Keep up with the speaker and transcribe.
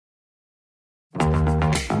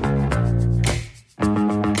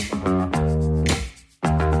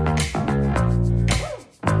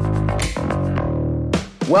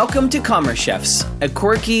Welcome to Commerce Chefs, a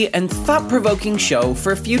quirky and thought-provoking show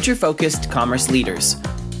for future-focused commerce leaders.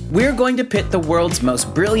 We're going to pit the world's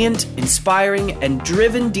most brilliant, inspiring, and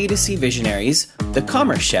driven D2C visionaries, the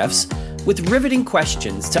Commerce Chefs, with riveting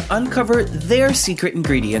questions to uncover their secret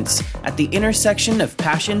ingredients at the intersection of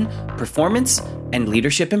passion, performance, and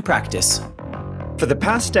leadership in practice. For the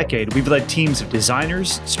past decade, we've led teams of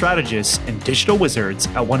designers, strategists, and digital wizards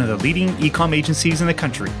at one of the leading e-com agencies in the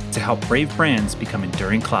country to help brave brands become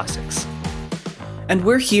enduring classics. And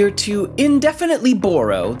we're here to indefinitely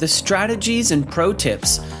borrow the strategies and pro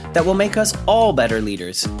tips that will make us all better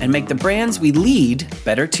leaders and make the brands we lead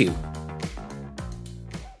better too.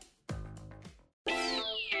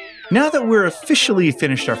 Now that we're officially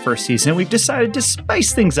finished our first season, we've decided to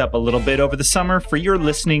spice things up a little bit over the summer for your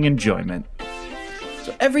listening enjoyment.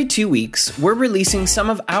 So every 2 weeks, we're releasing some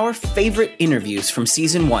of our favorite interviews from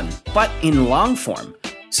season 1, but in long form,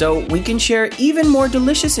 so we can share even more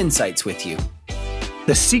delicious insights with you.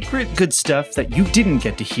 The secret good stuff that you didn't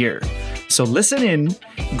get to hear. So listen in,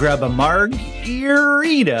 grab a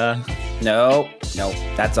margarita. No,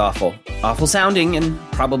 that's awful. Awful sounding and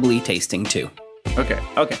probably tasting too. Okay.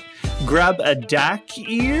 Grab a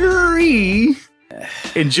daiquiri.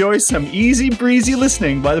 Enjoy some easy breezy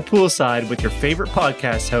listening by the poolside with your favorite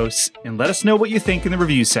podcast hosts, and let us know what you think in the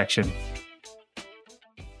review section.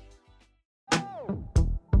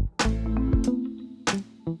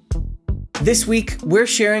 This week, we're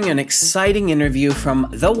sharing an exciting interview from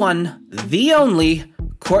the one, the only,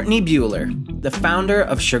 Courtney Buehler, the founder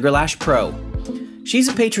of Sugarlash Pro. She's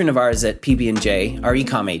a patron of ours at PB&J, our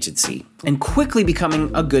e-com agency, and quickly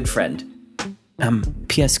becoming a good friend.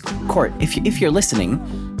 P.S. Court, if you're listening,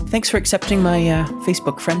 thanks for accepting my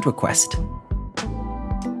Facebook friend request.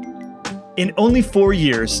 In only 4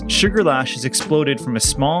 years, Sugarlash has exploded from a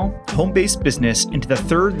small, home-based business into the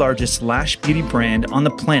third largest lash beauty brand on the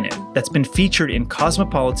planet that's been featured in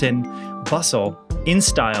Cosmopolitan, Bustle,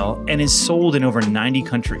 InStyle, and is sold in over 90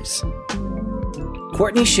 countries.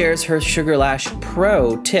 Courtney shares her Sugarlash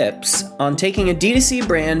Pro tips on taking a D2C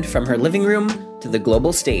brand from her living room to the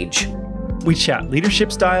global stage. We chat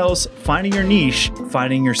leadership styles, finding your niche,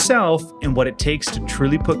 finding yourself, and what it takes to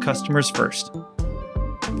truly put customers first.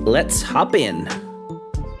 Let's hop in.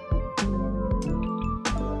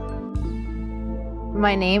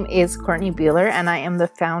 My name is Courtney Buehler, and I am the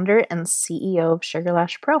founder and CEO of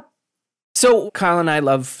Sugarlash Pro. So Kyle and I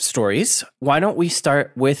love stories. Why don't we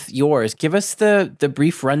start with yours? Give us the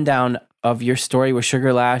brief rundown of your story with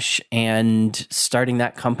Sugarlash and starting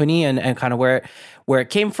that company and kind of where it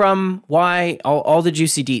came from, why, all the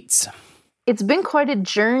juicy deets. It's been quite a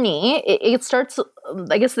journey. It starts,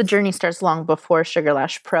 I guess the journey starts long before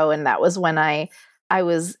Sugarlash Pro, and that was when I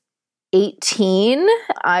was 18.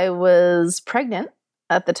 I was pregnant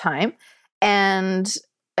at the time, and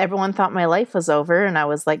everyone thought my life was over, and I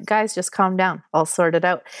was like, guys, just calm down. I'll sort it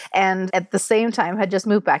out. And at the same time, had just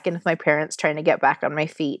moved back in with my parents, trying to get back on my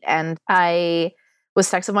feet. And I was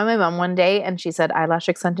texted by my mom one day, and she said, eyelash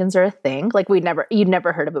extensions are a thing. Like you'd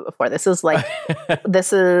never heard of it before. This is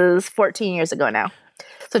 14 years ago now.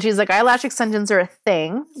 So she's like, eyelash extensions are a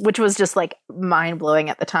thing, which was just like mind blowing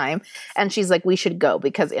at the time. And she's like, we should go,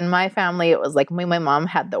 because in my family, it was like my mom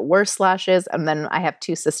had the worst lashes. And then I have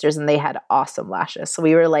 2 sisters and they had awesome lashes. So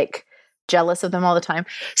we were like jealous of them all the time.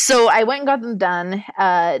 So I went and got them done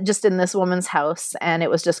just in this woman's house. And it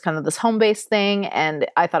was just kind of this home-based thing. And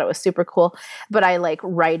I thought it was super cool. But I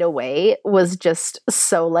right away was just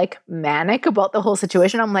so manic about the whole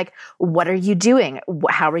situation. I'm like, what are you doing?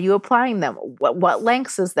 How are you applying them? What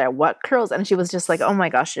lengths is there? What curls? And she was just like, oh my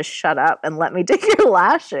gosh, just shut up and let me take your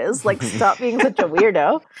lashes. Stop being such a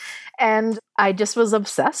weirdo. And I just was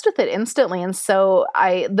obsessed with it instantly. And so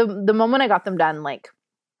the moment I got them done,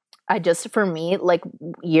 for me,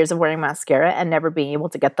 years of wearing mascara and never being able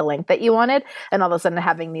to get the length that you wanted, and all of a sudden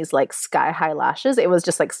having these sky high lashes, it was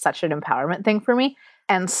just such an empowerment thing for me.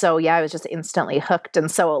 And so, yeah, I was just instantly hooked. And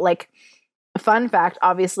so fun fact,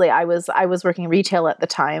 obviously I was working retail at the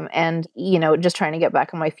time and, just trying to get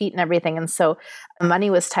back on my feet and everything. And so money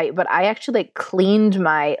was tight, but I actually cleaned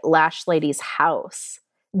my lash lady's house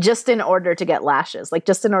just in order to get lashes,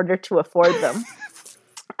 just in order to afford them.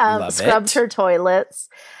 Scrubbed her toilets.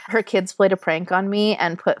 Her kids played a prank on me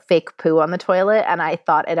and put fake poo on the toilet, and I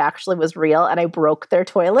thought it actually was real, and I broke their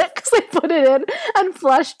toilet because I put it in and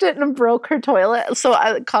flushed it and broke her toilet. So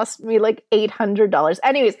it cost me $800.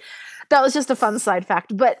 Anyways, that was just a fun side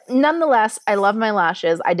fact. But nonetheless, I love my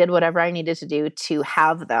lashes. I did whatever I needed to do to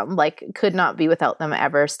have them. Could not be without them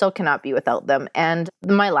ever. Still cannot be without them. And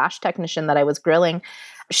my lash technician that I was grilling,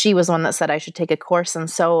 she was the one that said I should take a course. And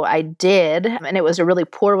so I did. And it was a really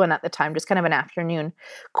poor one at the time, just kind of an afternoon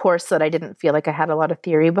course that I didn't feel like I had a lot of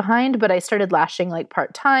theory behind. But I started lashing like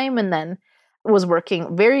part-time and then was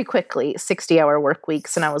working very quickly, 60-hour work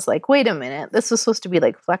weeks. And I was like, wait a minute, this was supposed to be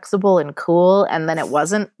like flexible and cool. And then it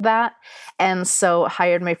wasn't that. And so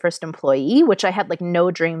hired my first employee, which I had like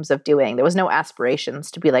no dreams of doing. There was no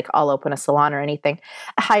aspirations to be like, I'll open a salon or anything.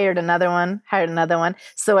 I hired another one.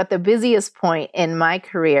 So at the busiest point in my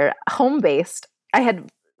career, home-based, I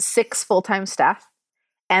had 6 full-time staff.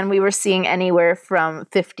 And we were seeing anywhere from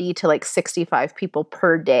 50 to like 65 people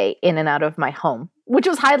per day in and out of my home, which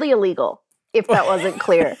was highly illegal. If that wasn't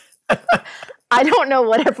clear. I don't know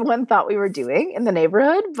what everyone thought we were doing in the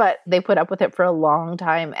neighborhood, but they put up with it for a long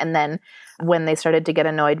time. And then when they started to get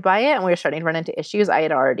annoyed by it and we were starting to run into issues, I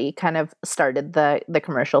had already kind of started the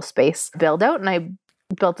commercial space build out, and I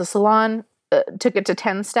built a salon, took it to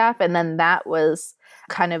 10 staff. And then that was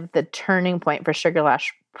kind of the turning point for Sugar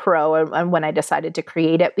Lash Pro and when I decided to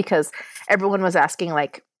create it, because everyone was asking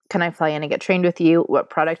like, can I fly in and get trained with you? What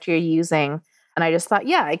product you're using? And I just thought,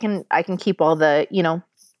 yeah, I can keep all the,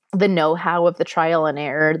 the know-how of the trial and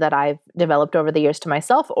error that I've developed over the years to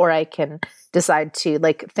myself, or I can decide to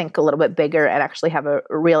like think a little bit bigger and actually have a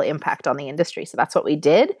real impact on the industry. So that's what we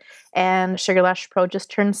did. And Sugar Lash Pro just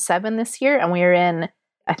turned 7 this year, and we're in,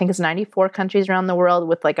 I think it's 94 countries around the world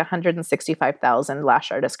with like 165,000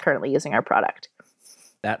 lash artists currently using our product.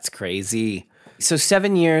 That's crazy. So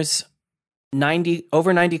 7 years,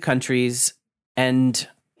 over 90 countries, and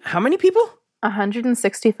how many people?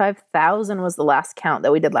 165,000 was the last count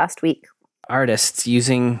that we did last week. Artists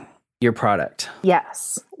using your product.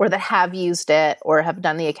 Yes, or that have used it or have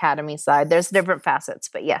done the academy side. There's different facets,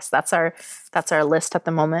 but yes, that's our list at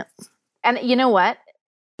the moment. And you know what?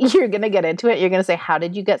 You're going to get into it. You're going to say, how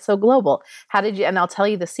did you get so global? And I'll tell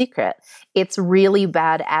you the secret. It's really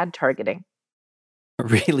bad ad targeting.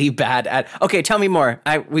 Really bad ad. Okay, tell me more.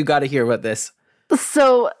 We've got to hear about this.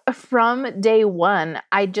 So from day one,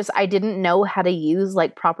 I didn't know how to use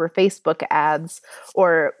like proper Facebook ads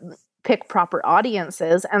or pick proper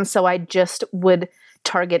audiences. And so I just would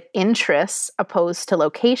target interests opposed to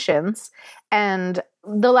locations. And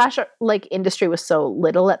the lash like industry was so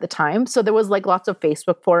little at the time. So there was like lots of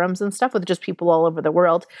Facebook forums and stuff with just people all over the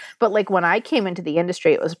world. But like when I came into the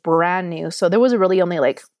industry, it was brand new. So there was really only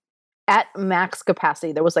like at max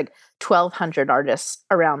capacity, there was like 1,200 artists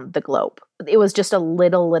around the globe. It was just a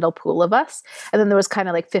little pool of us. And then there was kind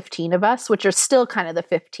of like 15 of us, which are still kind of the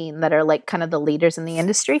 15 that are like kind of the leaders in the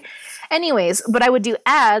industry. Anyways, but I would do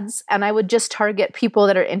ads and I would just target people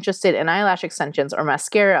that are interested in eyelash extensions or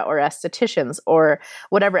mascara or estheticians or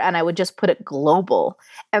whatever. And I would just put it global.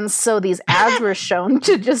 And so these ads were shown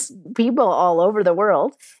to just people all over the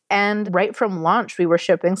world. And right from launch, we were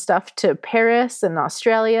shipping stuff to Paris and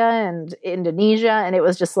Australia and Indonesia. And it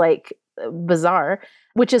was just like bizarre,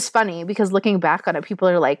 which is funny because looking back on it, people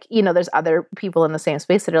are like, there's other people in the same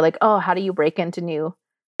space that are like, oh, how do you break into new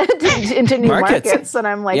markets? And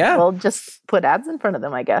I'm like, well, just put ads in front of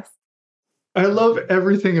them, I guess. I love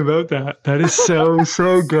everything about that. That is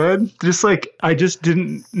so good. Just like, I just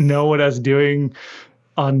didn't know what I was doing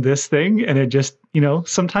on this thing. And it just,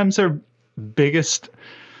 sometimes our biggest,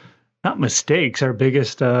 not mistakes, our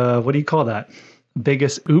biggest, what do you call that?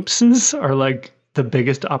 Biggest oopses are like the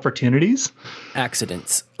biggest opportunities.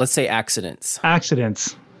 Accidents. Let's say accidents.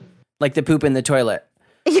 Accidents. Like the poop in the toilet.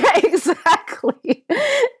 Yeah, exactly.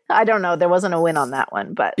 I don't know. There wasn't a win on that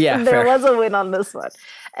one, but there was a win on this one.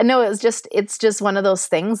 And no, it's just one of those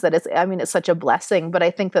things that it's such a blessing. But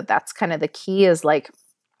I think that that's kind of the key is like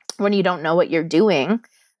when you don't know what you're doing,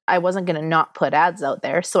 I wasn't going to not put ads out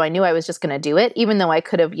there. So I knew I was just going to do it, even though I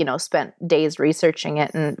could have, spent days researching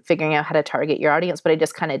it and figuring out how to target your audience, but I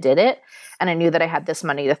just kind of did it. And I knew that I had this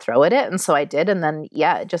money to throw at it. And so I did. And then,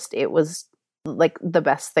 it was like the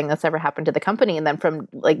best thing that's ever happened to the company. And then from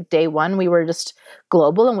like day one, we were just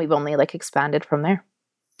global and we've only like expanded from there.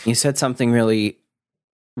 You said something really,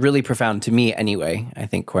 really profound to me anyway, I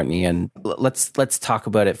think, Courtney, and let's talk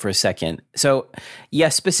about it for a second. So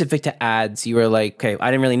yes, specific to ads, you were like, okay, I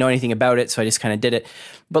didn't really know anything about it, so I just kind of did it.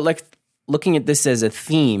 But like looking at this as a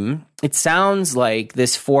theme, it sounds like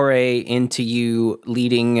this foray into you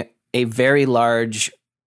leading a very large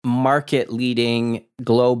market-leading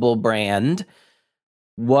global brand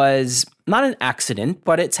was not an accident,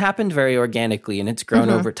 but it's happened very organically and it's grown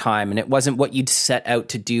over time. And it wasn't what you'd set out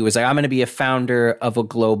to do. It was like, I'm going to be a founder of a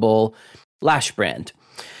global lash brand.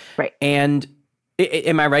 Right. And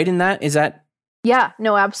am I right in that? Is that? Yeah,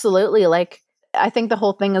 no, absolutely. Like, I think the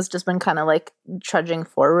whole thing has just been kind of like trudging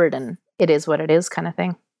forward and it is what it is kind of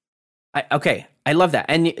thing. Okay. I love that.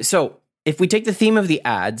 And so if we take the theme of the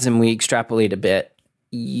ads and we extrapolate a bit,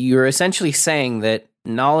 you're essentially saying that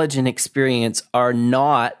knowledge and experience are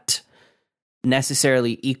not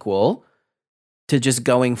necessarily equal to just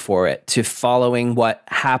going for it, to following what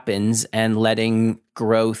happens and letting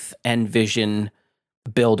growth and vision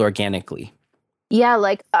build organically. Yeah,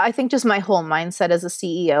 like I think just my whole mindset as a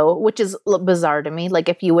CEO, which is bizarre to me. Like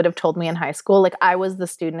if you would have told me in high school, like I was the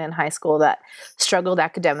student in high school that struggled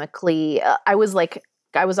academically. I was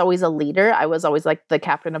always a leader. I was always like the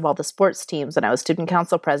captain of all the sports teams, and I was student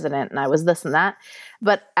council president, and I was this and that.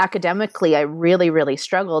 But academically, I really, really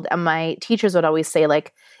struggled. And my teachers would always say,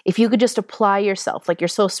 like, if you could just apply yourself, like you're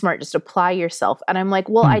so smart, just apply yourself. And I'm like,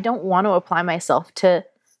 well, I don't want to apply myself to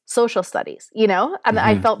social studies, you know? And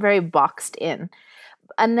I felt very boxed in.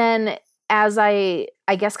 And then as I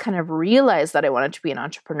guess kind of realized that I wanted to be an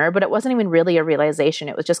entrepreneur, but it wasn't even really a realization.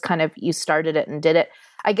 It was just kind of, you started it and did it.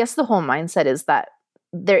 I guess the whole mindset is that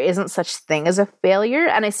there isn't such thing as a failure.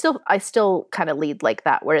 And I still kind of lead like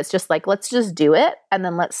that, where it's just like, let's just do it. And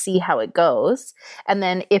then let's see how it goes. And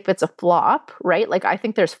then if it's a flop, right? Like I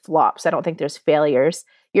think there's flops. I don't think there's failures.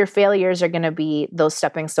 Your failures are going to be those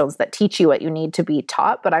stepping stones that teach you what you need to be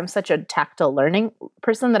taught. But I'm such a tactile learning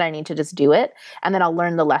person that I need to just do it. And then I'll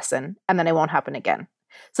learn the lesson and then it won't happen again.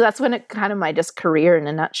 So that's when it kind of my just career in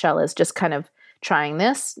a nutshell is just kind of trying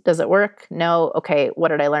this. Does it work? No. Okay. What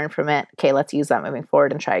did I learn from it? Okay. Let's use that moving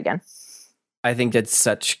forward and try again. I think that's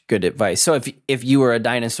such good advice. So if you were a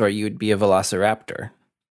dinosaur, you would be a velociraptor.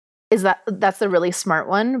 That's the really smart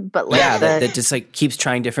one? But like that just like keeps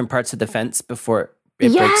trying different parts of the fence before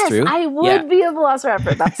it breaks through. I would be a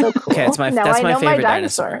velociraptor. That's so cool. Okay, that's my favorite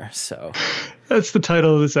dinosaur. So that's the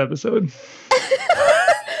title of this episode.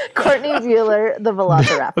 Courtney Bueller, the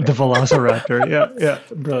Velociraptor. The Velociraptor, yeah,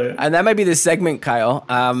 brilliant. And that might be the segment, Kyle.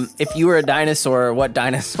 If you were a dinosaur, what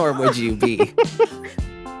dinosaur would you be?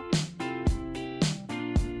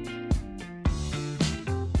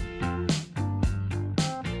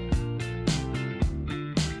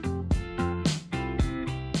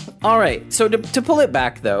 All right, so to pull it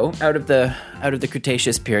back though, out of the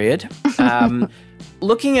Cretaceous period,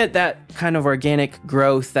 looking at that kind of organic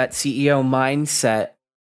growth, that CEO mindset,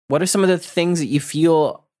 what are some of the things that you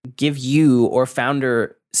feel give you or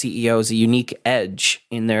founder CEOs a unique edge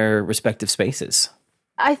in their respective spaces?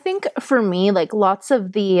 I think for me, like lots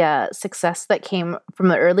of the success that came from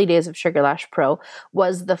the early days of Sugar Lash Pro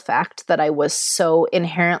was the fact that I was so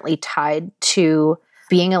inherently tied to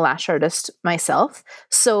being a lash artist myself.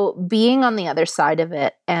 So being on the other side of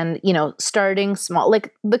it and, you know, starting small,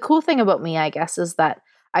 like the cool thing about me, I guess, is that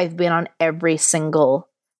I've been on every single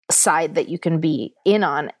side that you can be in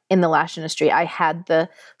on in the lash industry. I had the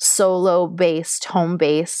solo-based,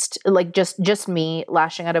 home-based, like just me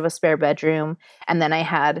lashing out of a spare bedroom. And then I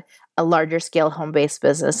had a larger scale home-based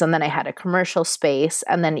business. And then I had a commercial space.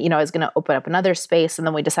 And then, you know, I was going to open up another space. And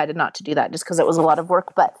then we decided not to do that just because it was a lot of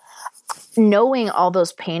work. But knowing all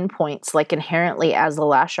those pain points, like inherently as a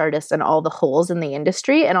lash artist and all the holes in the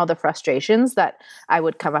industry and all the frustrations that I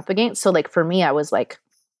would come up against. So like for me, I was like,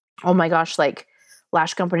 oh my gosh, like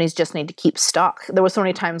lash companies just need to keep stock. There were so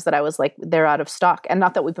many times that I was like, they're out of stock. And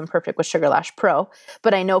not that we've been perfect with Sugar Lash Pro,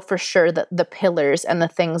 but I know for sure that the pillars and the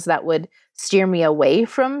things that would steer me away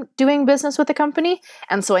from doing business with a company.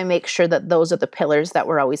 And so I make sure that those are the pillars that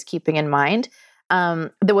we're always keeping in mind.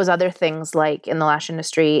 There was other things like in the lash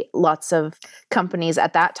industry, lots of companies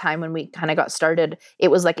at that time when we kind of got started,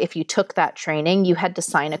 it was like if you took that training, you had to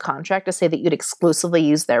sign a contract to say that you'd exclusively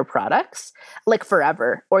use their products like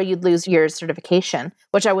forever, or you'd lose your certification,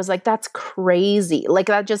 which I was like, that's crazy. Like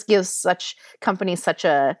that just gives such companies such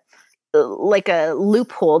a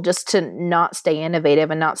loophole just to not stay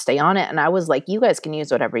innovative and not stay on it. And I was like, you guys can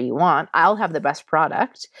use whatever you want. I'll have the best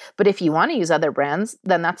product. But if you want to use other brands,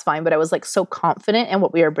 then that's fine. But I was like so confident in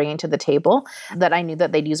what we were bringing to the table that I knew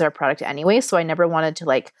that they'd use our product anyway. So I never wanted to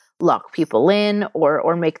like lock people in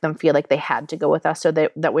or make them feel like they had to go with us or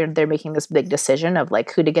that they're making this big decision of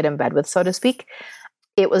like who to get in bed with, so to speak.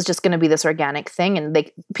 It was just going to be this organic thing.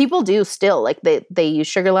 And people do still like they use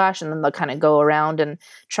Sugar Lash and then they'll kind of go around and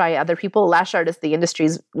try other people. Lash artists, the industry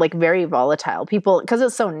is like very volatile. People, because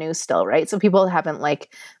it's so new still, right? So people haven't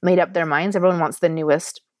like made up their minds. Everyone wants the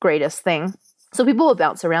newest, greatest thing. So people will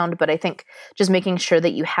bounce around, but I think just making sure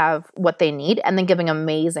that you have what they need and then giving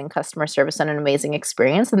amazing customer service and an amazing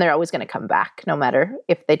experience. And they're always going to come back no matter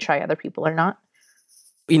if they try other people or not.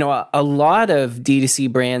 You know, a lot of D2C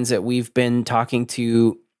brands that we've been talking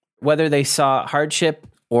to, whether they saw hardship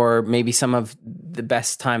or maybe some of the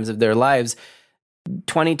best times of their lives,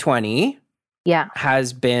 2020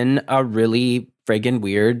 has been a really friggin'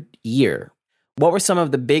 weird year. what were some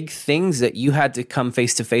of the big things that you had to come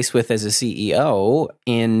face to face with as a CEO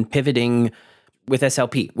in pivoting with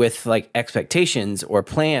SLP, with like expectations or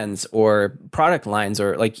plans or product lines,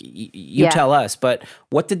 or like you tell us, but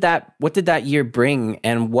what did that year bring,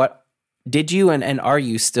 and what did you and are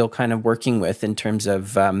you still kind of working with in terms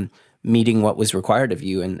of meeting what was required of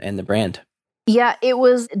you and the brand? Yeah, it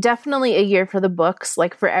was definitely a year for the books,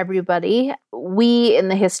 like for everybody. We, in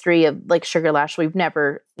the history of like Sugar Lash, we've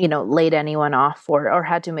never, laid anyone off or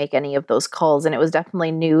had to make any of those calls. And it was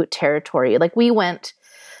definitely new territory. Like we went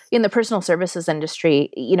in the personal services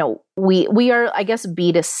industry, we are, I guess,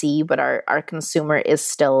 B2C, but our consumer is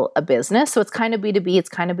still a business. So it's kind of B2B, it's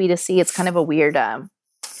kind of B2C. It's kind of a weird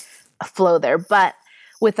flow there. But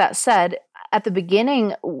with that said, at the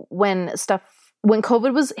beginning, when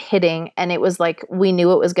COVID was hitting and it was like, we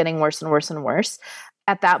knew it was getting worse and worse and worse.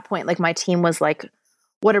 At that point, like my team was like,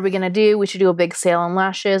 what are we going to do? We should do a big sale on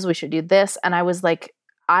lashes. We should do this. And I was like,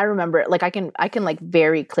 I remember it. Like I can like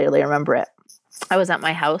very clearly remember it. I was at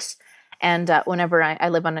my house, and whenever I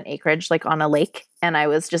live on an acreage, like on a lake, and I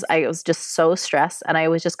was just so stressed, and I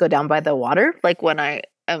always just go down by the water, like when I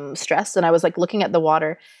am stressed, and I was like looking at the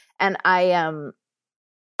water, and I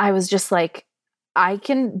was just like, I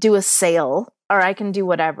can do a sale or I can do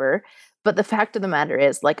whatever, but the fact of the matter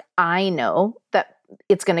is, like, I know that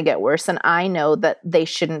it's going to get worse, and I know that they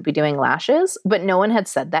shouldn't be doing lashes, but no one had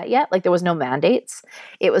said that yet. Like there was no mandates.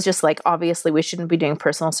 It was just like, obviously we shouldn't be doing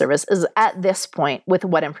personal services at this point with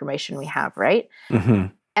what information we have. Right. Mm-hmm.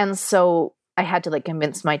 And so I had to like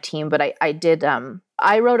convince my team, but I did,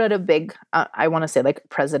 I wrote out a big, I want to say like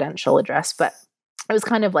presidential address, but it was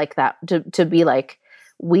kind of like that to be like,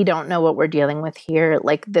 we don't know what we're dealing with here.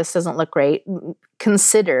 Like, this doesn't look great.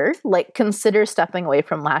 Consider stepping away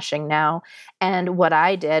from lashing now. And what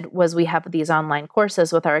I did was, we have these online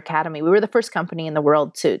courses with our academy. We were the first company in the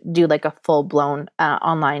world to do like a full-blown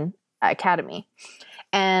online academy.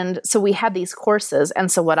 And so we had these courses.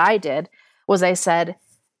 And so what I did was I said,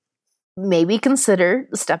 maybe consider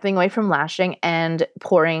stepping away from lashing and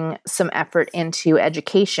pouring some effort into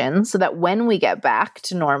education so that when we get back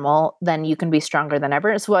to normal, then you can be stronger than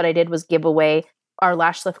ever. So what I did was give away our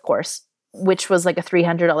Lash Lift course, which was like a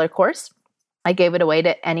 $300 course. I gave it away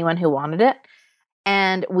to anyone who wanted it.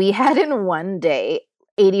 And we had in one day,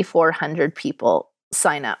 8,400 people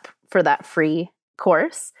sign up for that free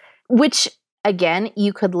course, which again,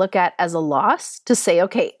 you could look at as a loss to say,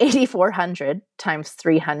 okay, 8,400 times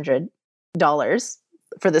 $300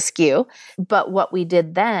 for the SKU. But what we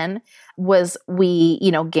did then was we,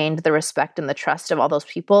 gained the respect and the trust of all those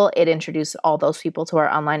people. It introduced all those people to our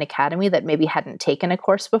online academy that maybe hadn't taken a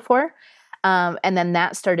course before. And then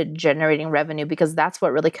that started generating revenue, because that's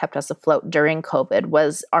what really kept us afloat during COVID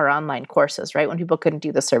was our online courses, right? When people couldn't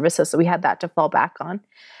do the services. So we had that to fall back on.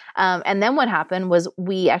 And then what happened was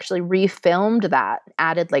we actually refilmed that,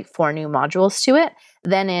 added like 4 new modules to it.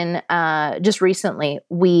 Then in just recently,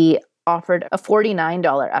 we offered a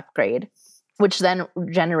 $49 upgrade, which then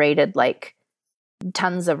generated like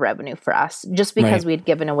tons of revenue for us, just because we'd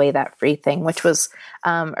given away that free thing, which was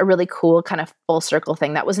a really cool kind of full circle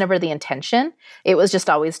thing. That was never the intention. It was just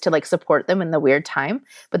always to like support them in the weird time.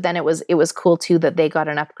 But then it was cool too that they got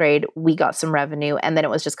an upgrade, we got some revenue, and then it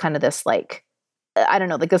was just kind of this like, I don't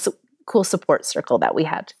know, like this cool support circle that we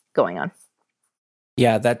had going on.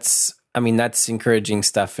 Yeah, that's encouraging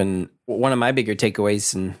stuff. And one of my bigger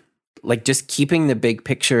takeaways, and like just keeping the big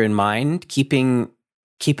picture in mind, keeping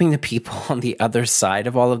the people on the other side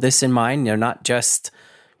of all of this in mind. They're not just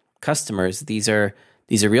customers. These are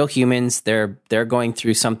real humans. They're going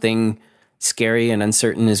through something scary and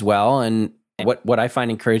uncertain as well. And what I find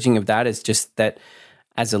encouraging of that is just that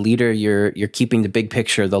as a leader, you're keeping the big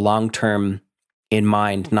picture, the long term in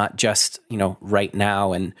mind, not just, right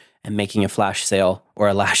now and making a flash sale, or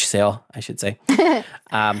a lash sale, I should say.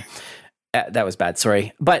 That was bad.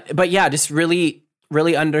 Sorry. But yeah, just really,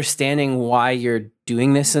 really understanding why you're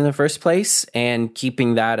doing this in the first place, and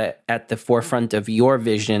keeping that at the forefront of your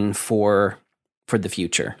vision for the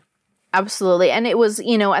future. Absolutely. And it was,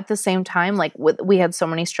 at the same time, like we had so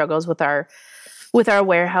many struggles with our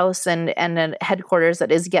warehouse and a headquarters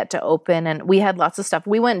that is yet to open. And we had lots of stuff.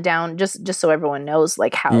 We went down, just so everyone knows,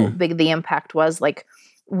 like how big the impact was. Like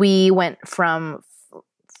we went from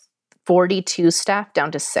 42 staff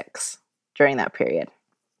down to 6 during that period.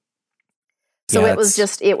 So it was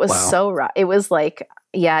wow. So rough. It was like,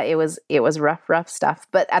 it was rough stuff.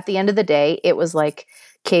 But at the end of the day, it was like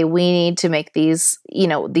okay, we need to make these,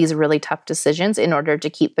 these really tough decisions in order to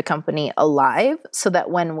keep the company alive so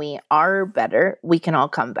that when we are better, we can all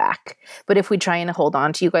come back. But if we try and hold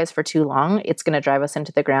on to you guys for too long, it's going to drive us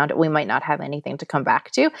into the ground. We might not have anything to come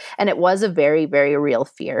back to. And it was a very, very real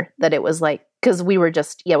fear that it was like, because we were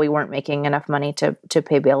just, we weren't making enough money to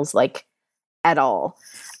pay bills like at all.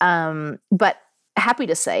 But happy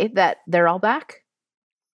to say that they're all back.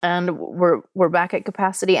 And we're back at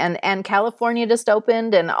capacity, and California just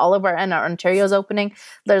opened, and our Ontario's opening.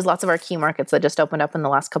 There's lots of our key markets that just opened up in the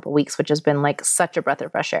last couple of weeks, which has been like such a breath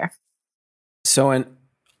of fresh air. So,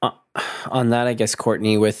 on that, I guess,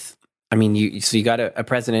 Courtney, you got a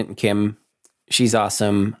president, Kim. She's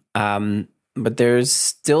awesome, but there's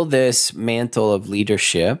still this mantle of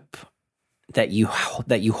leadership that you hold,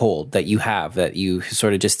 that you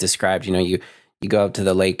sort of just described. You go out to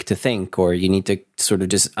the lake to think, or you need to sort of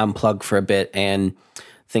just unplug for a bit and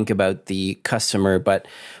think about the customer. But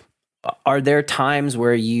are there times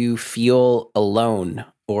where you feel alone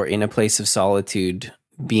or in a place of solitude,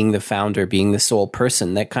 being the founder, being the sole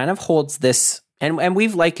person that kind of holds this? And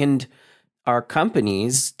we've likened our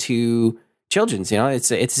companies to children's.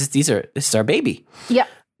 This is our baby. Yeah.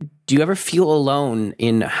 Do you ever feel alone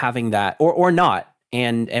in having that, or not?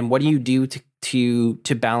 And what do you do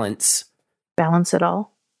to balance it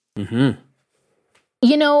all? Mm-hmm.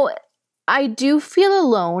 I do feel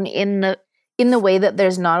alone in the way that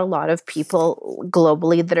there's not a lot of people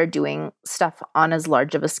globally that are doing stuff on as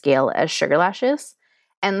large of a scale as Sugar Lash is.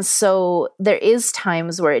 And so there is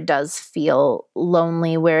times where it does feel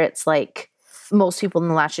lonely, where it's like most people in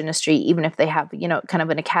the lash industry, even if they have, kind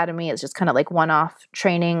of an academy, it's just kind of like one-off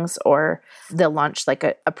trainings, or they'll launch like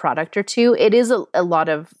a product or two. It is a lot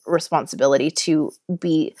of responsibility to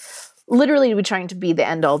be literally trying to be the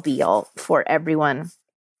end-all be-all for everyone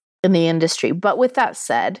in the industry. But with that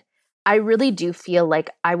said, I really do feel like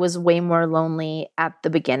I was way more lonely at the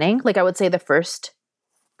beginning. Like I would say the first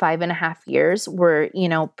 5.5 years where,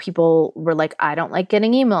 people were like, I don't like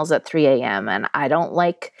getting emails at 3 a.m. and I don't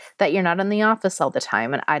like that you're not in the office all the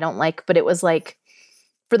time. And but it was like,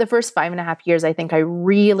 for the first 5.5 years, I think I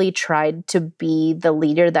really tried to be the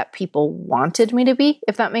leader that people wanted me to be,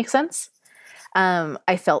 if that makes sense.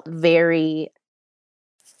 I felt very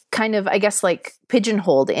kind of, I guess, like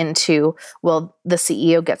pigeonholed into, well, the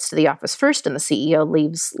CEO gets to the office first and the CEO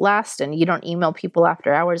leaves last, and you don't email people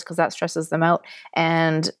after hours because that stresses them out.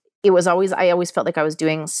 And I always felt like I was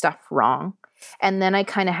doing stuff wrong. And then I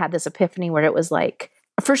kind of had this epiphany where it was like,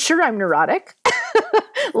 for sure I'm neurotic.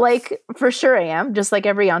 Like, for sure I am, just like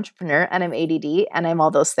every entrepreneur, and I'm ADD and I'm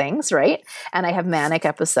all those things, right? And I have manic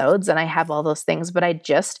episodes and I have all those things, but I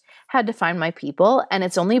just had to find my people. And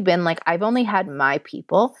it's only been like, I've only had my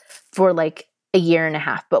people for like a 1.5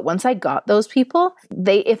 years. But once I got those people,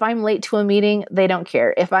 if I'm late to a meeting, they don't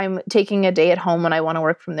care. If I'm taking a day at home and I want to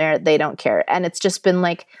work from there, they don't care. And it's just been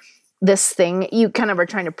like this thing, you kind of are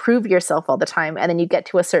trying to prove yourself all the time. And then you get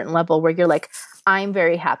to a certain level where you're like, I'm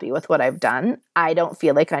very happy with what I've done. I don't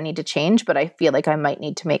feel like I need to change, but I feel like I might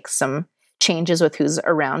need to make some changes with who's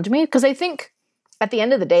around me. Because I think at the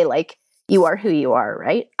end of the day, like, you are who you are,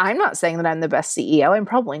 right? I'm not saying that I'm the best CEO. I'm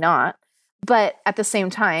probably not. But at the same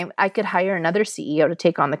time, I could hire another CEO to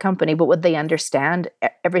take on the company, but would they understand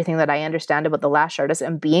everything that I understand about the lash artist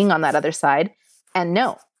and being on that other side? And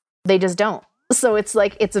no, they just don't. So it's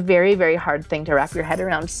like, it's a very, very hard thing to wrap your head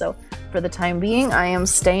around. So for the time being, I am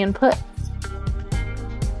staying put.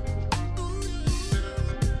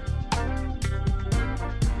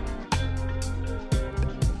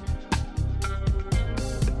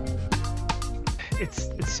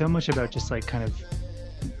 It's so much about just like kind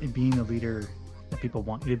of being the leader that people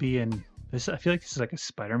want you to be. And this, I feel like this is like a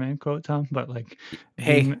Spider-Man quote, Tom, but like,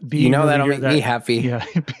 hey, that'll make me happy. Yeah.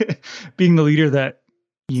 Being the leader that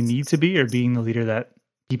you need to be, or being the leader that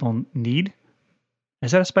people need.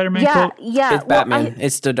 Is that a Spider-Man quote? Yeah. It's Batman.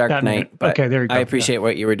 It's the Dark Knight. But okay, there you go. I appreciate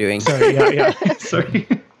what you were doing. Sorry, yeah. Sorry.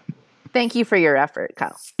 Thank you for your effort,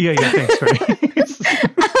 Kyle. Yeah, thanks.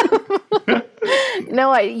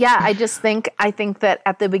 No, I think that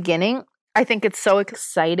at the beginning, I think it's so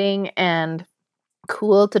exciting and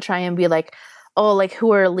cool to try and be like, oh, like,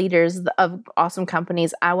 who are leaders of awesome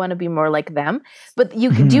companies? I want to be more like them. But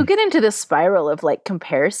you do get into this spiral of like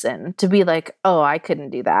comparison to be like, oh, I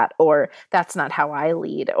couldn't do that, or that's not how I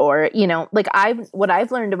lead, or, like what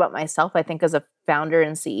I've learned about myself, I think, as a founder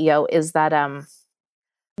and CEO is that,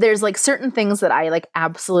 there's like certain things that I like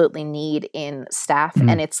absolutely need in staff.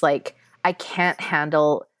 And it's like, I can't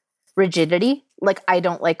handle rigidity like, I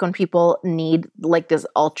don't like when people need like this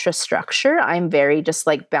ultra structure. I'm very just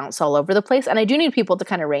like bounce all over the place. And I do need people to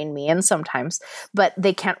kind of rein me in sometimes, but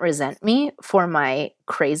they can't resent me for my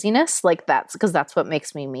craziness. Like that's because that's what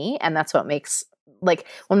makes me me. And that's what makes, like,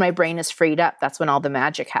 when my brain is freed up, that's when all the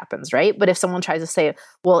magic happens, right? But if someone tries to say,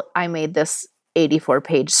 well, I made this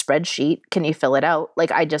 84-page spreadsheet, can you fill it out?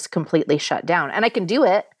 Like, I just completely shut down. And I can do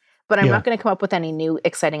it, but I'm not going to come up with any new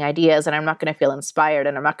exciting ideas, and I'm not going to feel inspired,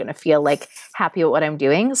 and I'm not going to feel like happy with what I'm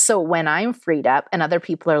doing. So when I'm freed up and other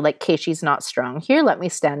people are like, okay, she's not strong here, let me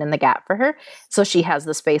stand in the gap for her so she has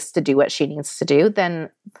the space to do what she needs to do,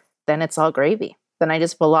 then it's all gravy. Then I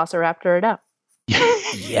just velociraptor it up.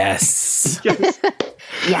 Yes.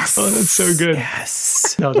 Yes. Oh, that's so good.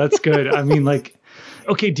 Yes. No, that's good. I mean, like,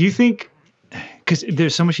 okay, do you think, because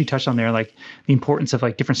there's so much you touched on there, like the importance of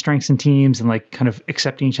like different strengths in teams and like kind of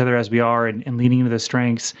accepting each other as we are and leaning into those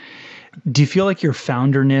strengths. Do you feel like your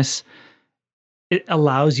founderness, it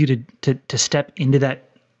allows you to step into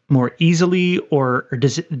that more easily, or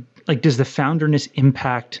does it, like, does the founderness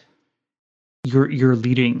impact your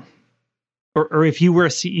leading? Or if you were a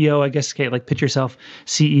CEO, I guess, okay, like picture yourself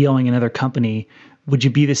CEOing another company, would you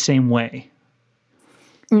be the same way?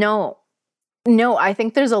 No, I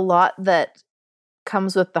think there's a lot that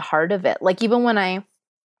comes with the heart of it. Like, even when I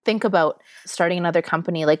think about starting another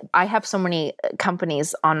company, like, I have so many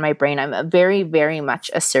companies on my brain. I'm a very, very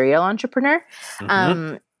much a serial entrepreneur.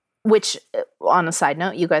 Which, on a side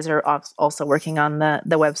note, you guys are also working on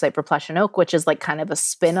the website for Plush and Oak, which is like kind of a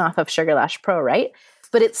spin-off of Sugar Lash Pro, right?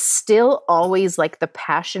 But it's still always like the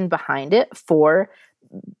passion behind it for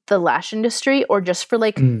the lash industry, or just for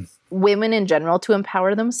like women in general to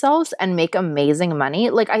empower themselves and make amazing money.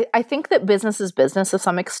 Like, I think that business is business to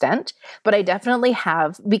some extent, but I definitely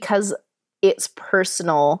have, because it's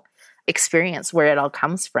personal experience where it all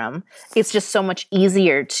comes from, it's just so much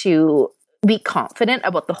easier to be confident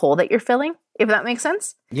about the hole that you're filling, if that makes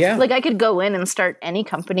sense. Yeah. Like, I could go in and start any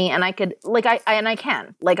company, and I could, like, I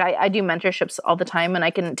can. Like, I do mentorships all the time, and I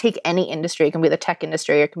can take any industry. It can be the tech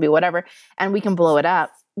industry, or it can be whatever, and we can blow it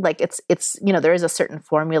up. Like, it's there is a certain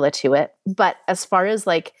formula to it. But as far as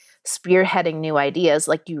like spearheading new ideas,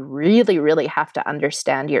 like, you really, really have to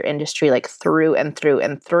understand your industry like through and through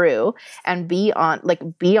and through, and be on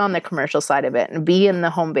the commercial side of it, and be in the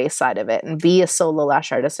home base side of it, and be a solo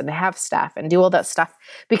lash artist, and have staff, and do all that stuff,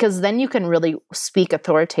 because then you can really speak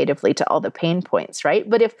authoritatively to all the pain points, right?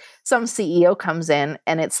 But if some CEO comes in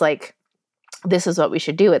and it's like, this is what we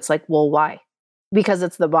should do, it's like, well, why? Because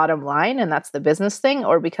it's the bottom line and that's the business thing,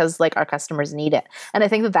 or because like our customers need it? And I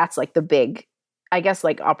think that that's like the big, I guess,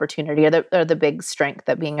 like opportunity, or the big strength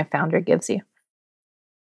that being a founder gives you.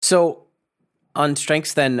 So on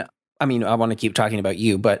strengths then, I mean, I want to keep talking about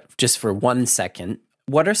you, but just for 1 second,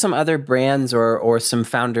 what are some other brands or some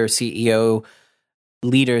founder CEO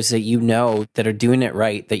leaders that you know that are doing it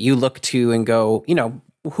right, that you look to and go,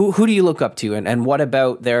 who do you look up to, and what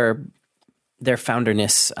about their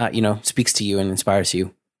founderness, speaks to you and inspires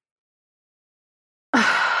you?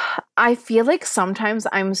 I feel like sometimes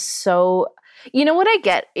I'm so, what I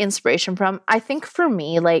get inspiration from? I think for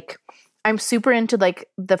me, like, I'm super into like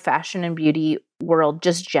the fashion and beauty world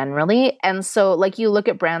just generally. And so like, you look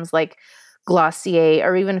at brands like Glossier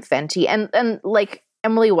or even Fenty, and like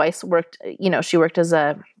Emily Weiss worked, she worked as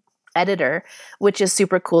a editor, which is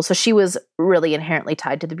super cool. So she was really inherently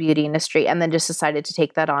tied to the beauty industry, and then just decided to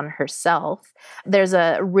take that on herself. There's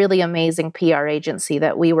a really amazing PR agency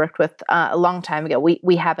that we worked with a long time ago.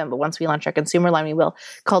 We haven't, but once we launch our consumer line, we will,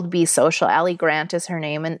 called Be Social. Ali Grant is her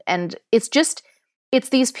name. And it's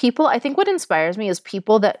these people. I think what inspires me is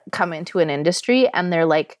people that come into an industry and they're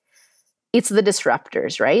like, it's the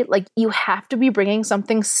disruptors, right? Like, you have to be bringing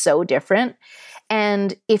something so different.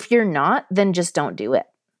 And if you're not, then just don't do it.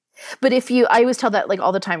 But I always tell that like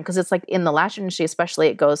all the time, because it's like in the lash industry especially,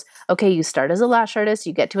 it goes, okay, you start as a lash artist,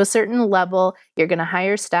 you get to a certain level, you're going to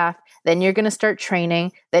hire staff, then you're going to start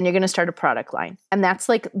training, then you're going to start a product line. And that's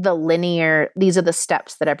like the linear, these are the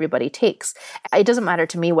steps that everybody takes. It doesn't matter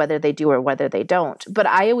to me whether they do or whether they don't. But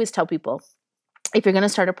I always tell people, if you're going to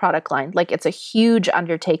start a product line, like, it's a huge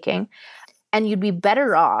undertaking, and you'd be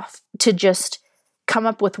better off to just come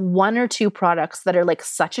up with 1 or 2 products that are like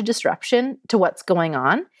such a disruption to what's going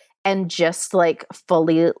on, and just like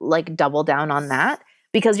fully like double down on that,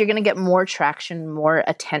 because you're going to get more traction, more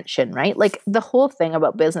attention, right? Like, the whole thing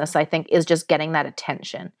about business, I think, is just getting that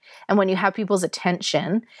attention. And when you have people's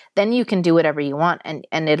attention, then you can do whatever you want, and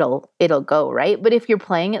it'll go, right? But if you're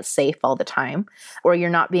playing it safe all the time, or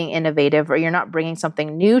you're not being innovative, or you're not bringing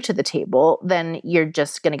something new to the table, then you're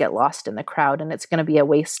just going to get lost in the crowd, and it's going to be a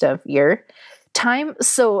waste of your time.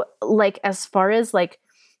 So like, as far as like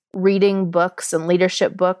reading books and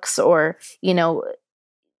leadership books, or,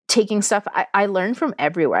 taking stuff. I learn from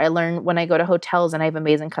everywhere. I learn when I go to hotels and I have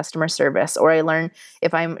amazing customer service, or I learn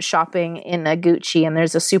if I'm shopping in a Gucci and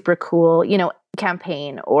there's a super cool,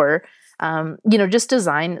 campaign, or, just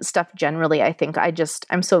design stuff generally. I think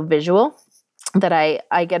I'm so visual that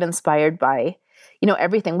I get inspired by,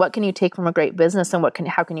 everything. What can you take from a great business, and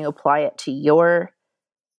how can you apply it to your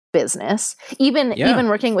business? Even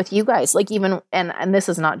working with you guys, like, and this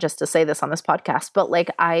is not just to say this on this podcast, but like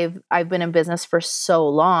I've been in business for so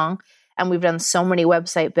long, and we've done so many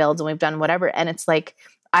website builds, and we've done whatever, and it's like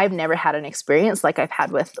I've never had an experience like I've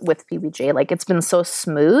had with PBJ. Like, it's been so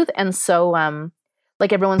smooth, and so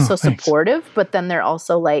like everyone's so supportive, but then they're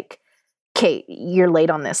also like, "Okay, you're late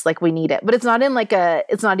on this. Like, we need it." But it's not even like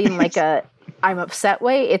a I'm upset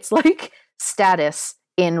way. It's like status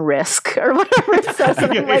in risk or whatever it says.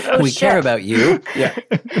 And I'm like, we care about you. Yeah.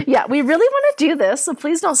 Yeah, we really want to do this, so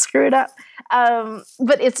please don't screw it up.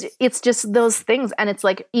 But it's just those things. And it's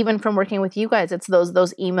like, even from working with you guys, it's those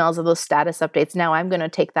emails of those status updates. Now I'm going to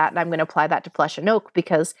take that and I'm going to apply that to Plush and Oak,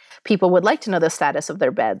 because people would like to know the status of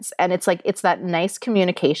their beds. And it's like, it's that nice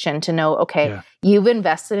communication to know, okay, you've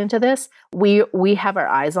invested into this. We have our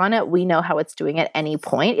eyes on it. We know how it's doing at any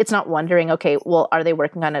point. It's not wondering, okay, well, are they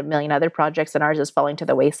working on a million other projects and ours is falling to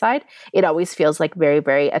the wayside? It always feels like very,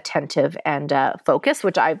 very attentive and focused,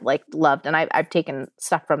 which I've like loved. And I've taken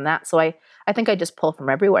stuff from that. So I think I just pull from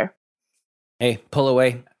everywhere. Hey, pull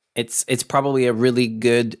away. It's probably a really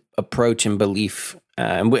good approach and belief.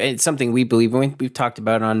 And it's something we believe in. We've talked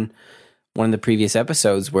about on one of the previous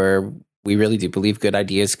episodes, where we really do believe good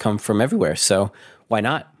ideas come from everywhere. So why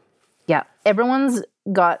not? Yeah. Everyone's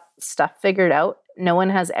got stuff figured out. No one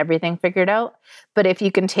has everything figured out. But if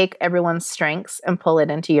you can take everyone's strengths and pull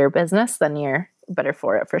it into your business, then you're better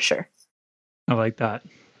for it, for sure. I like that.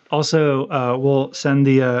 Also, we'll send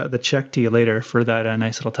the check to you later for that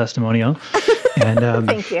nice little testimonial. And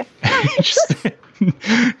thank you.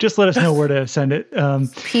 just let us know where to send it.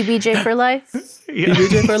 PBJ for life.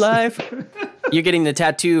 PBJ for life. You're getting the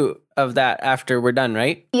tattoo of that after we're done,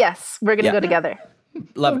 right? Yes, we're going to go together.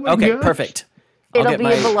 Love it. Okay, perfect. It'll be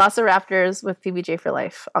Velociraptors with PBJ for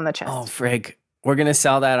life on the chest. Oh, frig. We're going to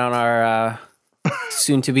sell that on our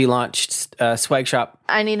soon-to-be launched swag shop.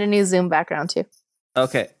 I need a new Zoom background, too.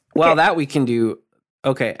 Okay. Well, that we can do.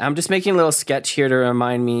 Okay, I'm just making a little sketch here to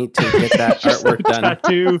remind me to get that artwork done.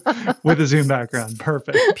 Tattoo with a Zoom background.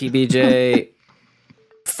 Perfect. PBJ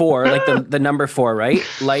 4, like the number 4, right?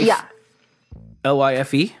 Life. Yeah.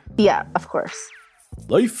 LYFE? Yeah, of course.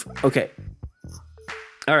 Life. Okay.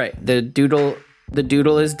 All right. The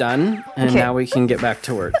doodle is done, and now we can get back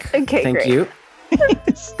to work. Okay, Thank great. you.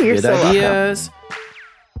 You're Good so ideas. welcome.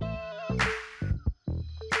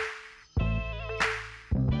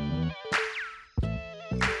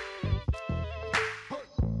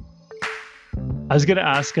 I was going to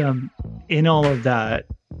ask in all of that,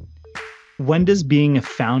 when does being a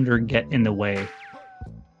founder get in the way?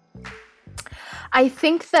 I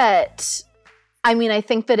think that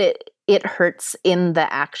it hurts in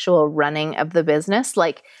the actual running of the business.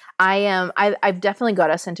 Like I've definitely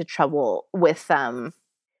got us into trouble with,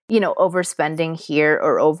 overspending here,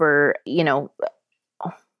 or over,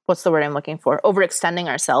 what's the word I'm looking for? Overextending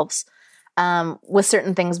ourselves. With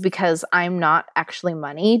certain things, because I'm not actually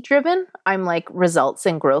money driven. I'm like results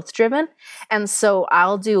and growth driven. And so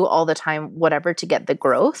I'll do all the time whatever to get the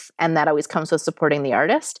growth. And that always comes with supporting the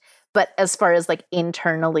artist. But as far as like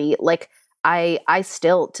internally, like I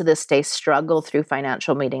still to this day struggle through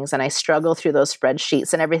financial meetings, and I struggle through those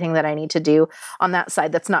spreadsheets and everything that I need to do on that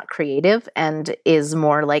side that's not creative and is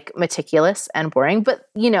more like meticulous and boring. But,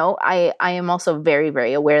 I am also very,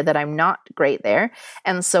 very aware that I'm not great there.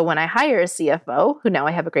 And so when I hire a CFO, who now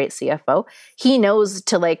I have a great CFO, he knows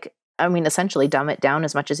to essentially dumb it down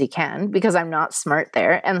as much as he can, because I'm not smart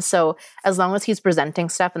there. And so as long as he's presenting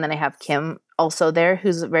stuff, and then I have Kim also there,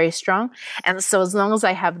 who's very strong. And so as long as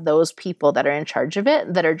I have those people that are in charge of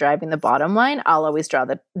it, that are driving the bottom line, I'll always drive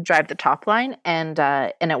the top line. And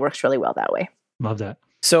it works really well that way. Love that.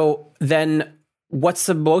 So then what's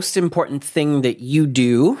the most important thing that you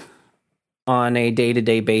do on a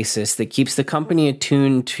day-to-day basis that keeps the company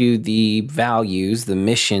attuned to the values, the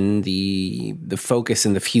mission, the focus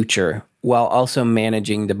in the future, while also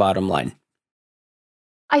managing the bottom line?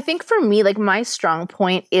 I think for me, like my strong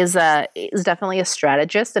point is definitely a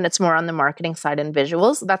strategist, and it's more on the marketing side and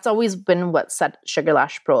visuals. That's always been what set Sugar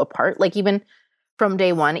Lash Pro apart. Like even from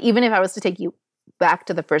day one, even if I was to take you back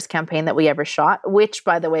to the first campaign that we ever shot, which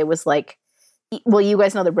by the way was like, well, you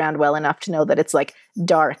guys know the brand well enough to know that it's like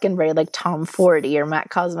dark and very like Tom Ford or MAC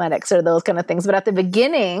Cosmetics or those kind of things. But at the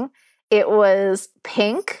beginning, It was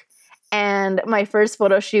pink. And my first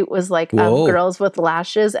photo shoot was like girls with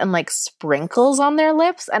lashes and like sprinkles on their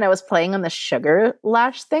lips. And I was playing on the sugar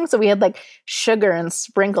lash thing. So we had like sugar and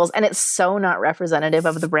sprinkles. And it's so not representative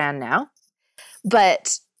of the brand now.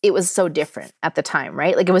 But it was so different at the time,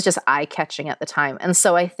 right? Like it was just eye-catching at the time. And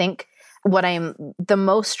so I think what I'm the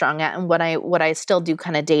most strong at and what I still do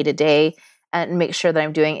kind of day to day and make sure that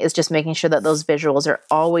I'm doing is just making sure that those visuals are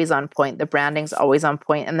always on point, the branding's always on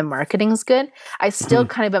point, and the marketing's good. I still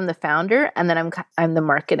kind of am the founder, and then I'm the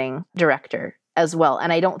marketing director as well.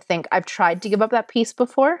 And I don't think I've tried to give up that piece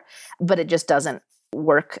before, but it just doesn't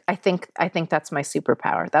work. I think that's my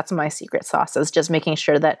superpower. That's my secret sauce, is just making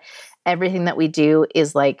sure that everything that we do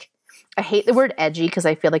is like, I hate the word edgy because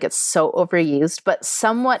I feel like it's so overused, but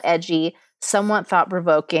somewhat edgy, somewhat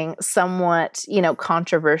thought-provoking, somewhat,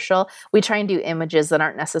 controversial. We try and do images that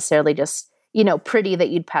aren't necessarily just, pretty that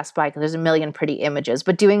you'd pass by, because there's a million pretty images,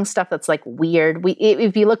 but doing stuff that's like weird.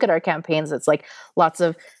 If you look at our campaigns, it's like lots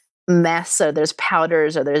of mess, or there's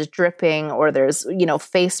powders, or there's dripping, or there's,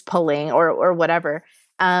 face pulling or whatever.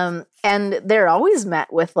 And they're always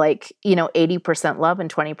met with like, 80% love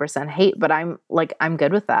and 20% hate, but I'm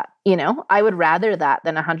good with that. I would rather that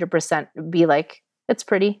than 100% be like, it's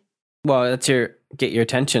pretty. Well, that's get your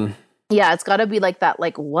attention. Yeah, it's got to be like that.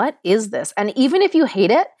 Like, what is this? And even if you hate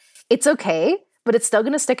it, it's okay, but it's still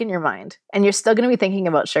going to stick in your mind, and you're still going to be thinking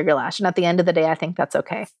about Sugar Lash. And at the end of the day, I think that's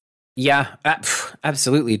okay. Yeah,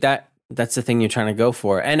 absolutely. That's the thing you're trying to go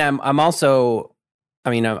for. And I'm also,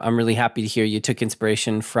 I'm really happy to hear you took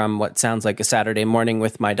inspiration from what sounds like a Saturday morning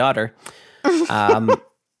with my daughter,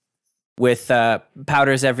 with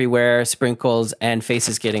powders everywhere, sprinkles, and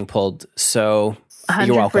faces getting pulled. So 100%.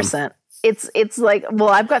 You're welcome. It's like, well,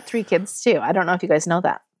 I've got 3 kids too. I don't know if you guys know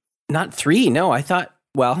that. Not 3. No, I thought,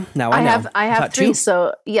 well, now I know. I have 3. 2.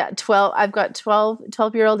 So yeah, 12. I've got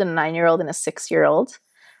 12-year-old and a 9-year-old and a 6-year-old.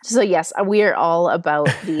 So yes, we are all about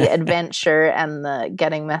the adventure and the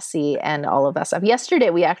getting messy and all of that stuff.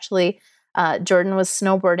 Yesterday, we actually, Jordan was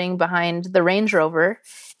snowboarding behind the Range Rover,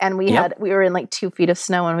 and we were in like 2 feet of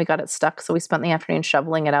snow, and we got it stuck. So we spent the afternoon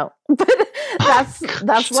shoveling it out. But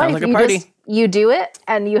that's life. Like a party. You do it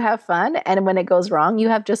and you have fun. And when it goes wrong, you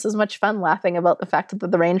have just as much fun laughing about the fact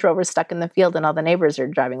that the Range Rover's stuck in the field and all the neighbors are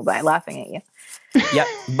driving by laughing at you. Yep.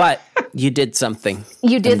 But you did something.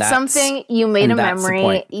 You did something. You made a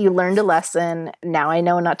memory. You learned a lesson. Now I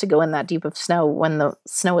know not to go in that deep of snow when the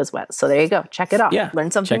snow is wet. So there you go. Check it off. Yeah.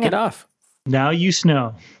 Learn something. Check it off. Now you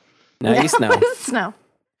snow. Snow.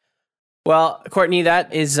 Well, Courtney,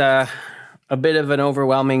 that is a bit of an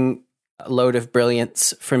overwhelming load of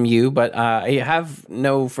brilliance from you, but I have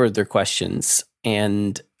no further questions,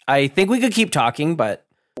 and I think we could keep talking, but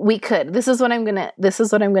we could. This is what I'm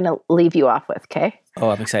gonna leave you off with. Okay.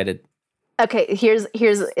 Oh, I'm excited. Okay. Here's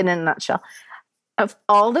in a nutshell. Of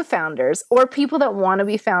all the founders or people that want to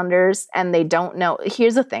be founders and they don't know,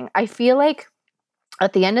 here's the thing. I feel like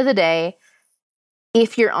at the end of the day,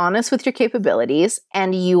 if you're honest with your capabilities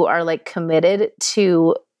and you are like committed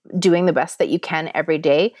to doing the best that you can every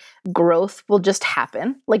day, growth will just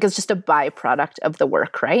happen. Like it's just a byproduct of the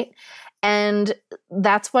work, right? And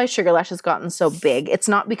that's why Sugar Lash has gotten so big. It's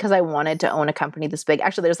not because I wanted to own a company this big.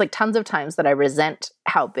 Actually, there's like tons of times that I resent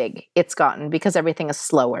how big it's gotten because everything is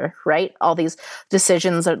slower, right? All these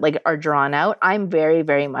decisions are drawn out. I'm very,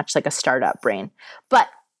 very much like a startup brain. But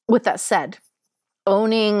with that said,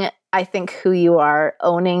 owning, I think, who you are,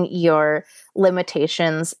 owning your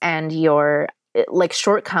limitations and your like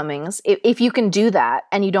shortcomings, if you can do that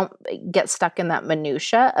and you don't get stuck in that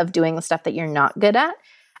minutia of doing the stuff that you're not good at,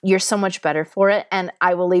 you're so much better for it. And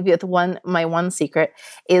I will leave you with my one secret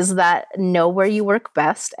is that know where you work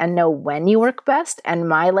best and know when you work best. And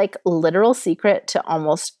my like literal secret to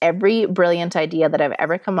almost every brilliant idea that I've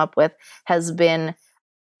ever come up with has been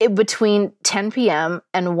between 10 p.m.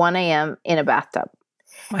 and 1 a.m. in a bathtub.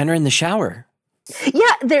 Mine are in the shower.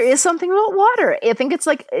 Yeah, there is something about water. I think it's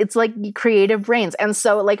like creative brains. And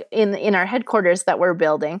so like in our headquarters that we're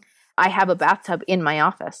building, I have a bathtub in my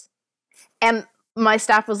office. And my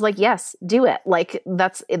staff was like, yes, do it. Like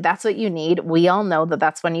that's what you need. We all know that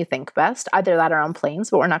that's when you think best. Either that or on planes,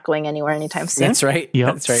 but we're not going anywhere anytime soon. That's right.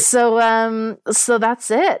 Yep. That's right. So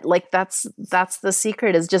that's it. Like that's the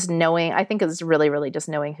secret is just knowing. I think it's really, really just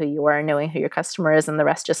knowing who you are, knowing who your customer is, and the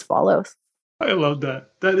rest just follows. I love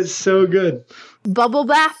that. That is so good. Bubble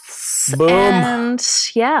baths. Boom. And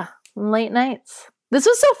yeah, late nights. This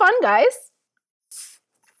was so fun, guys.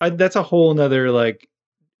 That's a whole nother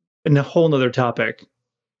topic.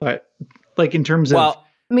 But like in terms of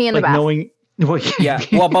me in like the bath. knowing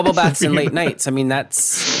bubble baths and late nights. I mean, that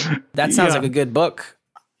sounds like a good book.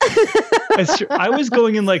 I was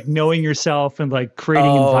going in like knowing yourself and like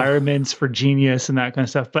creating environments for genius and that kind of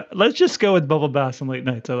stuff. But let's just go with bubble baths and late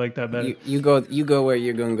nights. I like that better. You go where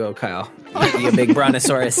you're going to go, Kyle. You a big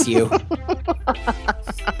brontosaurus, you.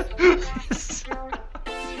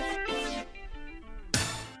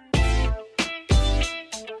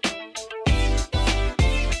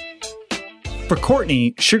 For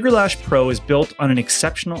Courtney, Sugar Lash Pro is built on an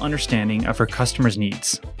exceptional understanding of her customers'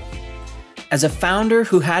 needs. As a founder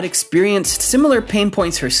who had experienced similar pain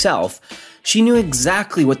points herself, she knew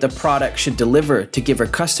exactly what the product should deliver to give her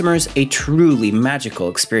customers a truly magical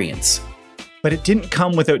experience. But it didn't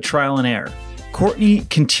come without trial and error. Courtney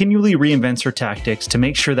continually reinvents her tactics to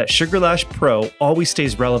make sure that Sugar Lash Pro always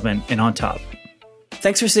stays relevant and on top.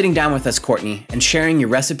 Thanks for sitting down with us, Courtney, and sharing your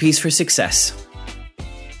recipes for success.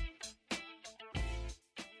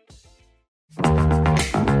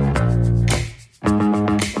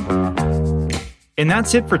 And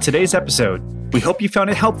that's it for today's episode. We hope you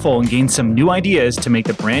found it helpful and gained some new ideas to make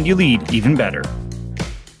the brand you lead even better.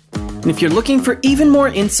 And if you're looking for even more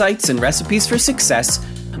insights and recipes for success,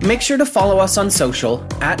 make sure to follow us on social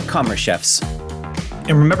at Commerce Chefs.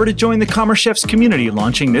 And remember to join the Commerce Chefs community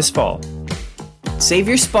launching this fall. Save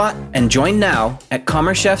your spot and join now at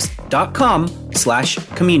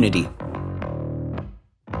commercechefs.com/community.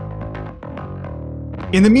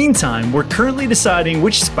 In the meantime, we're currently deciding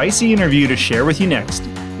which spicy interview to share with you next.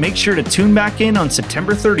 Make sure to tune back in on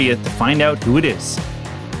September 30th to find out who it is.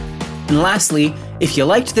 And lastly, if you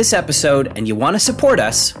liked this episode and you want to support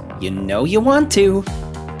us, you know you want to,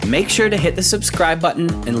 make sure to hit the subscribe button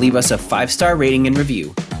and leave us a 5-star rating and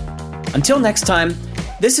review. Until next time,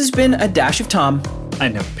 this has been A Dash of Tom.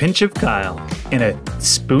 And a pinch of Kyle. And a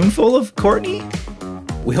spoonful of Courtney?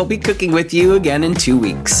 We'll be cooking with you again in 2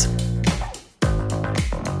 weeks.